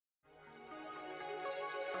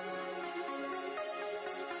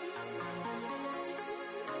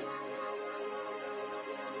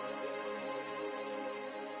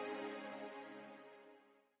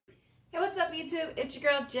up, YouTube? It's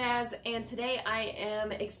your girl Jazz, and today I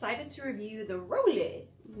am excited to review the Rollie.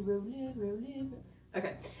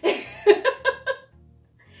 Okay.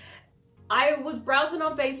 I was browsing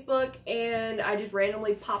on Facebook and I just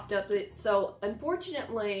randomly popped up it. So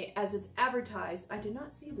unfortunately, as it's advertised, I did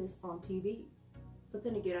not see this on TV. But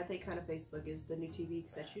then again, I think kind of Facebook is the new TV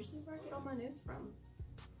because that's usually where I get all my news from.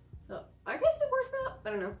 So I guess it works out. I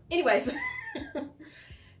don't know. Anyways,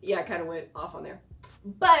 yeah, I kind of went off on there.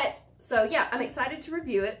 But so yeah, I'm excited to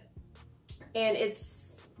review it, and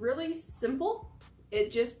it's really simple. It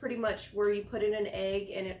just pretty much where you put in an egg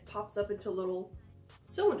and it pops up into a little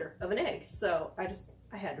cylinder of an egg. So I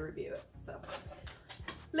had to review it. So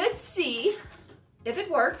let's see if it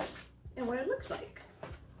works and what it looks like.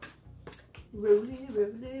 Rollie,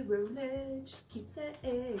 rollie, rollie, just keep that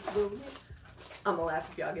egg rolling. I'm gonna laugh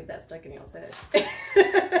if y'all get that stuck in y'all's head.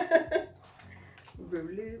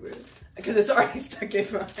 Rollie, rollie. Because it's already stuck in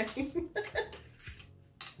mine.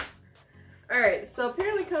 Alright, so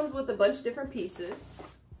apparently it comes with a bunch of different pieces.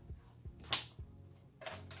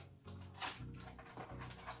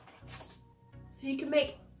 So you can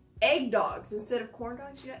make egg dogs. Instead of corn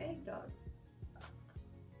dogs, you got egg dogs.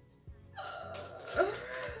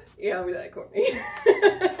 Yeah, I'll be that corny.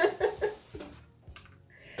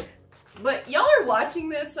 But y'all are watching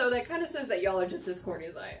this, so that kind of says that y'all are just as corny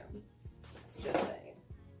as I am. Just saying.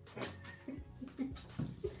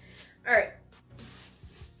 Alright.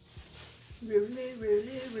 Rollie,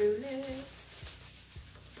 rollie, rollie.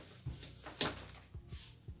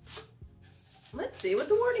 Let's see what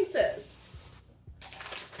the warning says.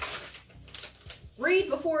 Read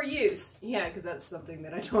before use. Yeah, because that's something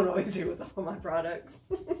that I don't always do with all my products.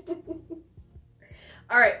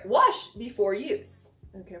 Alright, wash before use.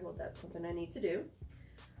 Okay, well that's something I need to do.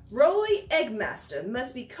 Rollie Egg Master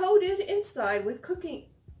must be coated inside with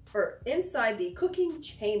inside the cooking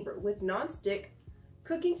chamber with non-stick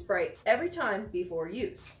cooking spray every time before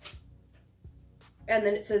use. And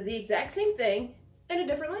then it says the exact same thing in a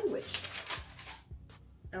different language.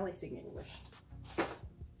 I only speak English.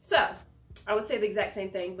 So, I would say the exact same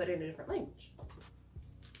thing, but in a different language.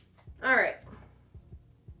 Alright.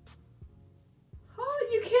 Oh,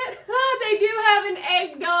 you can't. Oh, they do have an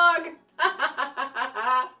egg dog.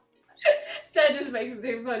 That just makes it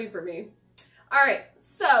too funny for me. Alright,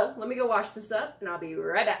 so let me go wash this up and I'll be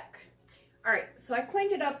right back. Alright, so I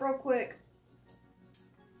cleaned it up real quick.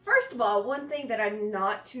 First of all, one thing that I'm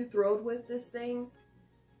not too thrilled with this thing.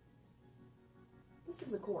 This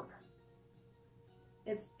is the cord.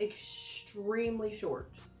 It's extremely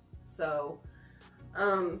short. So,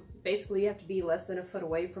 basically you have to be less than a foot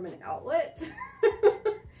away from an outlet.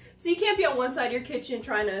 So you can't be on one side of your kitchen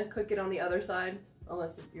trying to cook it on the other side.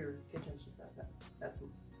 Unless your kitchen's just that. That's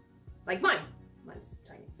like mine. Mine's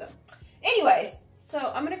tiny. So, anyways,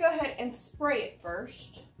 so I'm going to go ahead and spray it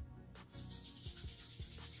first. So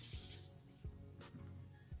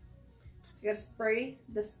you got to spray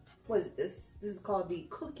the, what is it? This is called the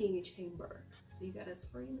cooking chamber. So you got to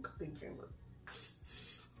spray in the cooking chamber.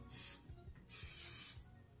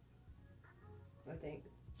 I think.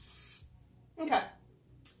 Okay.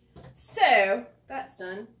 So, that's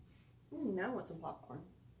done. Ooh, now I want some popcorn.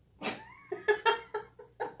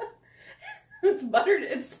 It's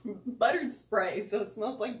buttered spray, so it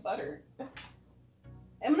smells like butter.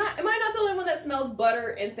 Am I not the only one that smells butter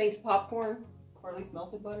and thinks popcorn? Or at least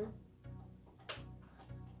melted butter?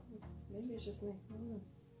 Maybe it's just me. I don't know.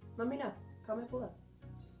 Let me know. Comment below.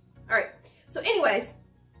 Alright, so anyways,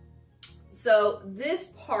 so this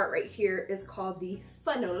part right here is called the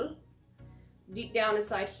funnel. Deep down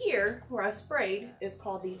inside here, where I sprayed, is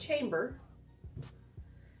called the chamber.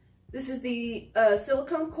 This is the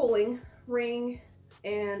silicone cooling ring,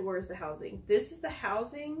 and where's the housing? This is the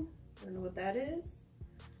housing. I don't know what that is.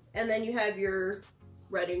 And then you have your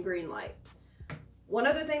red and green light. One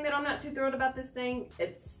other thing that I'm not too thrilled about this thing,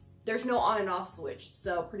 there's no on and off switch.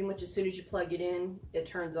 So pretty much as soon as you plug it in, it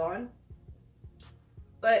turns on.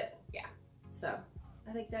 But yeah, so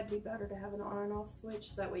I think that'd be better to have an on and off switch,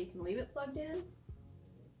 so that way you can leave it plugged in,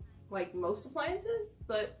 like most appliances,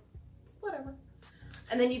 but whatever.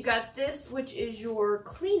 And then you've got this, which is your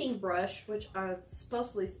cleaning brush, which are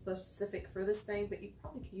supposedly specific for this thing, but you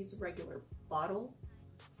probably could use a regular bottle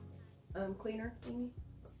cleaner thingy.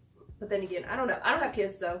 But then again, I don't know. I don't have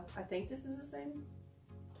kids, so I think this is the same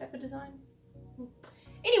type of design.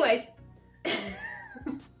 Anyways, I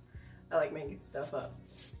like making stuff up.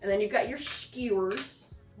 And then you've got your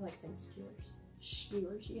skewers. I like saying skewers.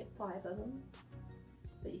 Skewers, you get 5 of them.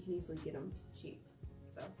 But you can easily get them cheap.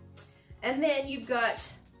 So. And then you've got,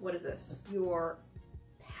 what is this? Your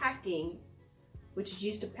packing, which is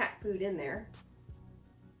used to pack food in there.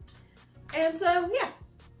 And so, yeah.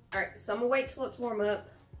 Alright, so I'm gonna wait till it's warm up.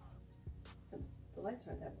 The lights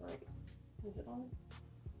aren't that bright. Is it on?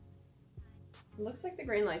 It looks like the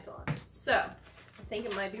green light's on. So, I think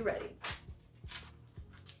it might be ready.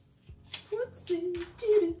 Let's see.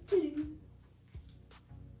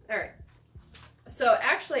 Alright. So,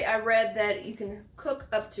 actually, I read that you can cook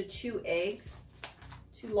up to 2 eggs.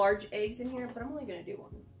 2 large eggs in here, but I'm only gonna do 1.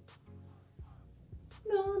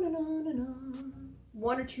 No, no, no, no, no.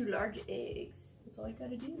 1 or 2 large eggs. That's all you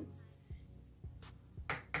gotta do.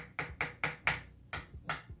 I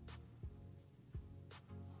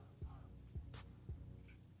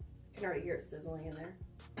can already hear it sizzling in there.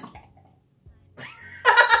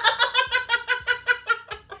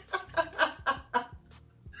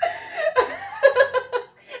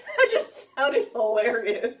 That just sounded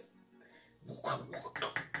hilarious.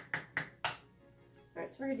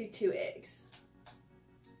 Alright, so we're gonna do 2 eggs.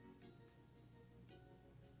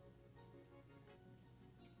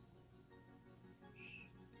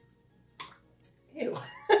 Ew.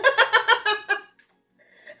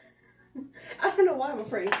 I don't know why I'm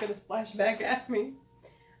afraid it's gonna splash back at me.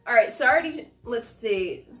 Alright, so let's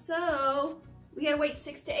see. So, we gotta wait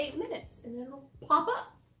 6 to 8 minutes and then it'll pop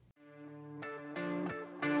up.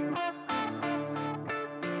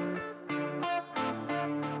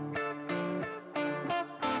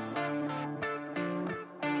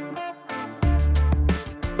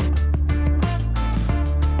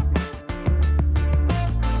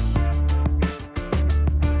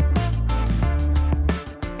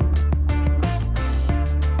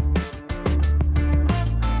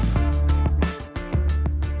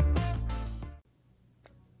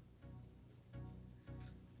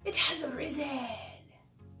 It has arisen.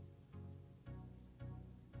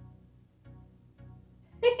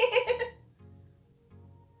 It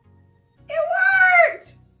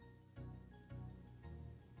worked.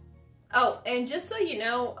 Oh, and just so you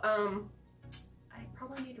know, I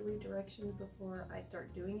probably need to read directions before I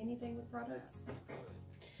start doing anything with products.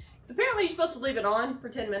 Because apparently you're supposed to leave it on for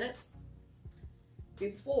 10 minutes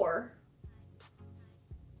before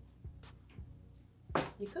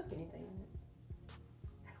you cook anything in it.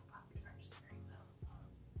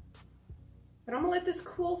 But I'm gonna let this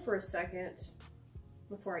cool for a second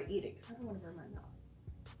before I eat it because I don't want to burn my mouth.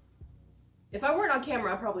 If I weren't on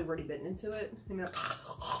camera, I'd probably already bitten into it. You know,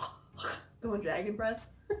 going dragon breath.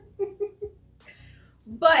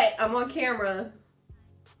 But I'm on camera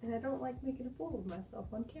and I don't like making a fool of myself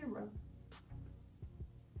on camera.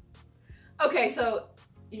 Okay, so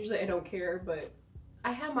usually I don't care, but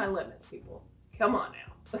I have my limits, people. Come on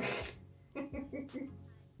now.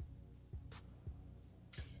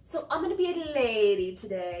 So I'm gonna be a lady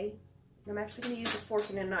today. I'm actually gonna use a fork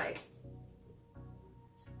and a knife.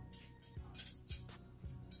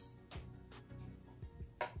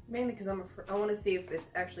 Mainly because I want to see if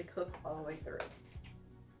it's actually cooked all the way through.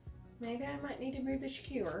 Maybe I might need to move the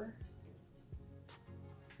skewer.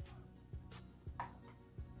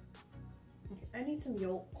 Okay, I need some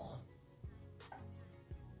yolk.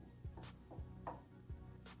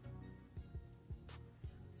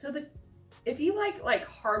 So if you like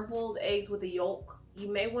hard-boiled eggs with a yolk,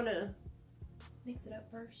 you may want to mix it up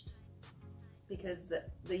first because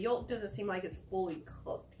the yolk doesn't seem like it's fully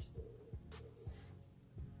cooked.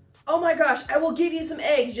 Oh my gosh, I will give you some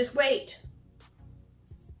eggs, just wait.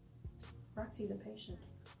 Roxy's impatient.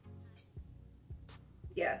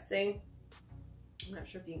 Yeah, see? I'm not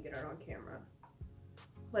sure if you can get it on camera,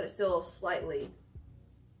 but it's still slightly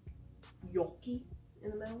yolky in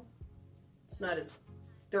the middle. It's not as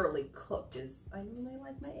thoroughly cooked as I normally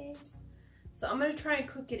like my eggs. So I'm going to try and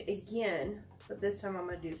cook it again, but this time I'm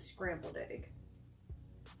going to do scrambled egg.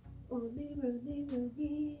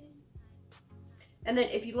 And then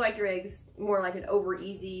if you like your eggs more like an over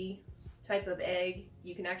easy type of egg,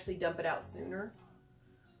 you can actually dump it out sooner.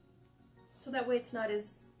 So that way it's not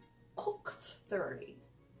as cooked thoroughly.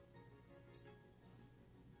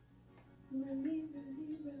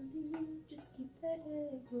 Just keep that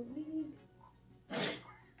egg rolling.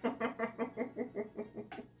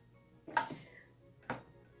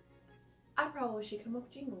 I probably should come up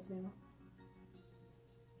with jingles now.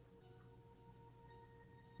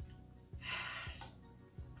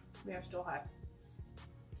 We are still hot.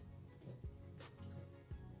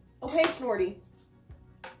 Okay, Snorty.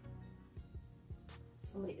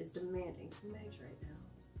 Somebody is demanding some eggs right now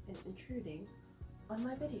and intruding on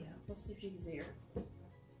my video. Let's see if she can see her.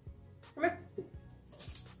 Come here.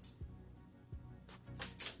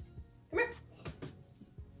 Come here.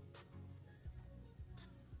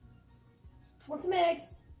 Want some eggs?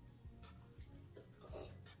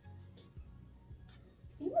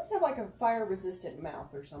 You must have like a fire resistant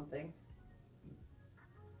mouth or something.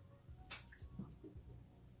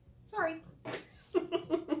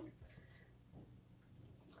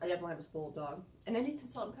 definitely have a spoiled dog. And I need some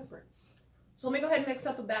salt and pepper. So let me go ahead and mix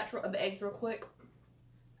up a batch of eggs real quick.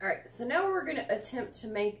 Alright, so now we're going to attempt to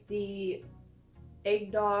make the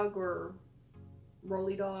egg dog or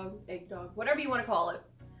rolly dog, egg dog, whatever you want to call it.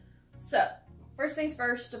 So, first things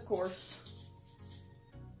first, of course.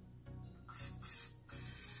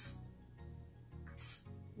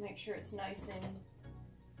 Make sure it's nice and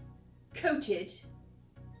coated.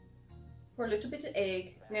 Pour a little bit of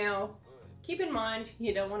egg. Now, keep in mind,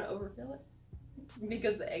 you don't want to overfill it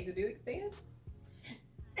because the eggs do expand.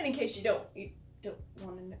 And in case you don't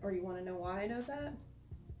want to, or you want to know why I know that,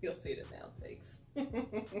 you'll see it in the outtakes.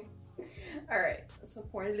 Alright, so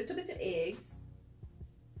pour in a little bit of eggs.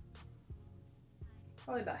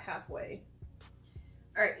 Probably about halfway.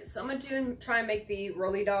 Alright, so I'm going to try and make the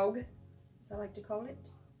rolly dog, as I like to call it.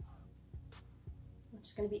 Which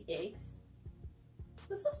is going to be eggs.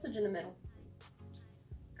 The sausage in the middle.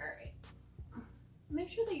 Alright. Make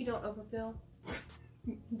sure that you don't overfill.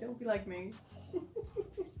 Don't be like me.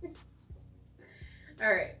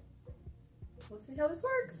 Alright. Let's see how this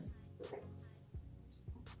works.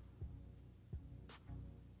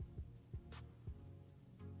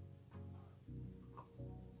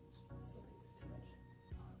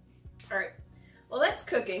 Alright. Well, that's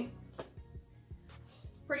cooking.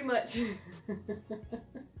 Pretty much.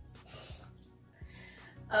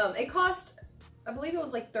 It cost, I believe it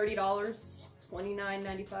was like $30,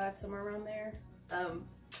 $29.95, somewhere around there.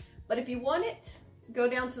 But if you want it, go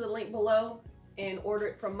down to the link below and order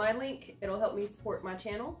it from my link. It'll help me support my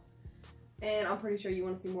channel. And I'm pretty sure you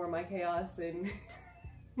want to see more of my chaos and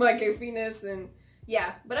my goofiness, and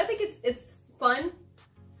yeah. But I think it's fun.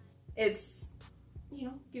 It's, you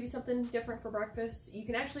know, give you something different for breakfast. You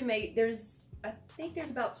can actually make, I think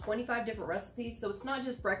there's about 25 different recipes, so it's not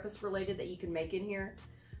just breakfast related that you can make in here.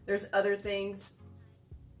 There's other things.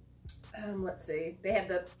 Let's see. They have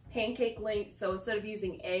the pancake link, so instead of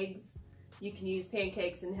using eggs, you can use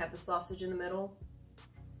pancakes and have the sausage in the middle.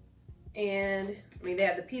 And, I mean, they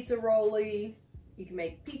have the pizza rollie. You can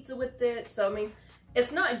make pizza with it. So, I mean,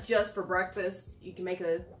 it's not just for breakfast. You can make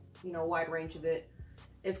a, you know, wide range of it.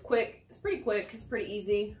 It's quick. It's pretty quick. It's pretty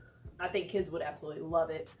easy. I think kids would absolutely love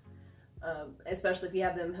it. Especially if you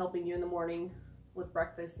have them helping you in the morning with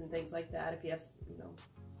breakfast and things like that. If you have, you know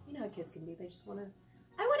how kids can be. They just want to,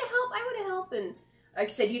 I want to help, I want to help. And like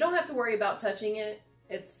I said, you don't have to worry about touching it.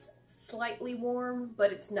 It's slightly warm,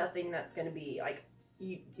 but it's nothing that's going to be like,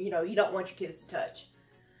 you know, you don't want your kids to touch.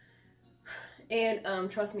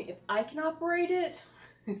 And trust me, if I can operate it,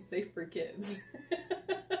 it's safe for kids.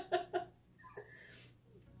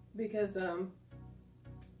 Because I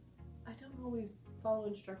don't always follow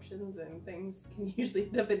instructions, and things can usually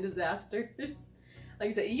end up in disasters. Like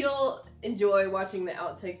I said, you'll enjoy watching the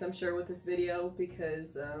outtakes, I'm sure, with this video,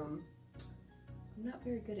 because I'm not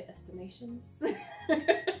very good at estimations.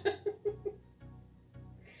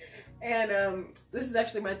 And this is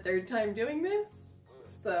actually my 3rd time doing this,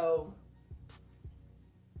 so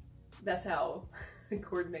that's how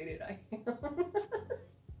coordinated I am.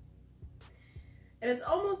 And it's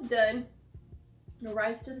almost done. It'll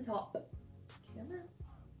rise to the top. Come on.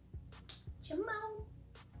 Come on.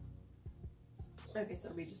 Okay, so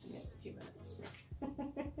it'll be just a few minutes.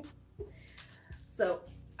 So,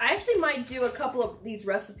 I actually might do a couple of these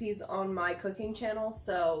recipes on my cooking channel,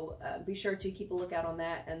 so be sure to keep a lookout on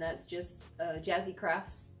that, and that's just Jazzy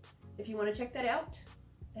Crafts. If you want to check that out.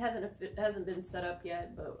 It hasn't been set up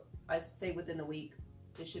yet, but I'd say within a week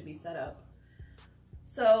it should be set up.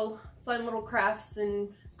 So, fun little crafts and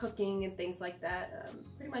cooking and things like that.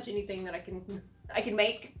 Pretty much anything that I can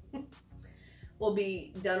make will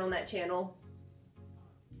be done on that channel.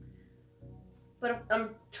 But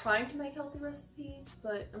I'm trying to make healthy recipes,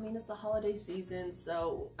 but I mean, it's the holiday season,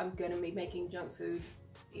 so I'm gonna be making junk food,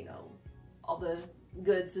 you know, all the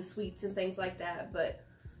goods, the sweets and things like that, but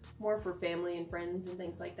more for family and friends and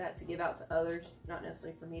things like that to give out to others, not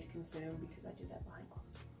necessarily for me to consume, because I do that behind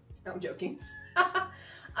closed doors. No, I'm joking.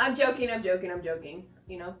 I'm joking.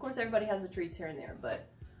 You know, of course everybody has the treats here and there, but,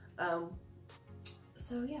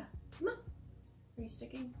 so yeah, come on. Are you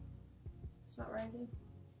sticking? It's not rising.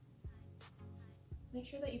 Make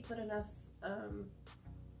sure that you put enough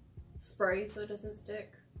spray so it doesn't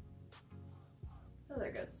stick. Oh, there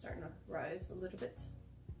it goes. It's starting to rise a little bit.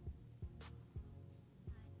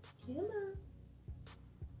 Come on.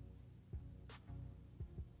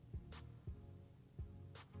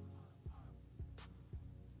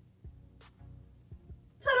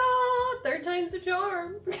 Ta-da! 3rd time's the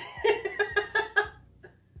charm.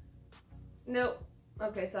 Nope.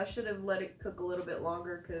 Okay, so I should have let it cook a little bit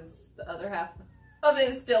longer, because the other half of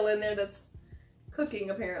it is still in there that's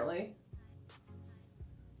cooking, apparently.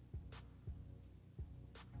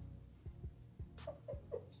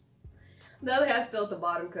 The other half's still at the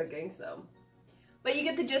bottom cooking, so. But you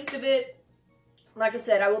get the gist of it. Like I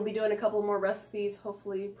said, I will be doing a couple more recipes,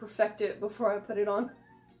 hopefully perfect it before I put it on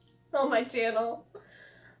my channel.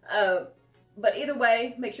 But either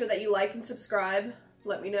way, make sure that you like and subscribe.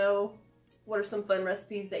 Let me know what are some fun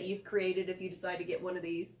recipes that you've created if you decide to get one of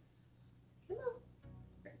these. Come on.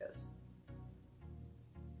 There it goes.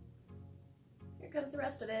 Here comes the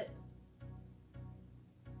rest of it.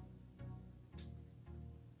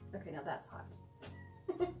 Okay, now that's hot.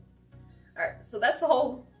 Alright, so that's the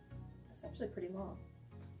whole... That's actually pretty long.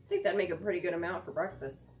 I think that'd make a pretty good amount for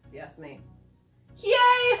breakfast, if you ask me. Yay!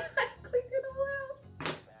 I cleaned it all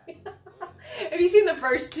out! Have you seen the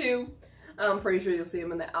first two? I'm pretty sure you'll see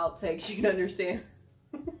them in the outtakes. You can understand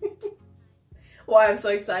why I'm so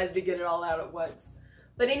excited to get it all out at once.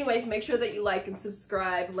 But anyways, make sure that you like and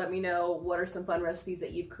subscribe. Let me know what are some fun recipes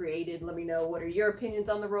that you've created. Let me know what are your opinions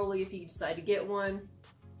on the Rollie if you decide to get one.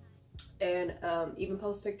 And even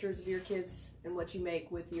post pictures of your kids and what you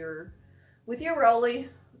make with your Rollie.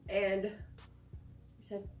 And like I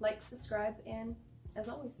said, like, subscribe, and as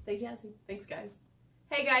always, stay jazzy. Thanks, guys.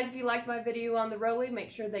 Hey guys, if you liked my video on the Rollie,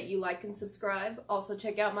 make sure that you like and subscribe. Also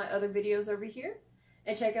check out my other videos over here,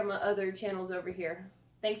 and check out my other channels over here.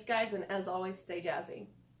 Thanks guys, and as always, stay jazzy.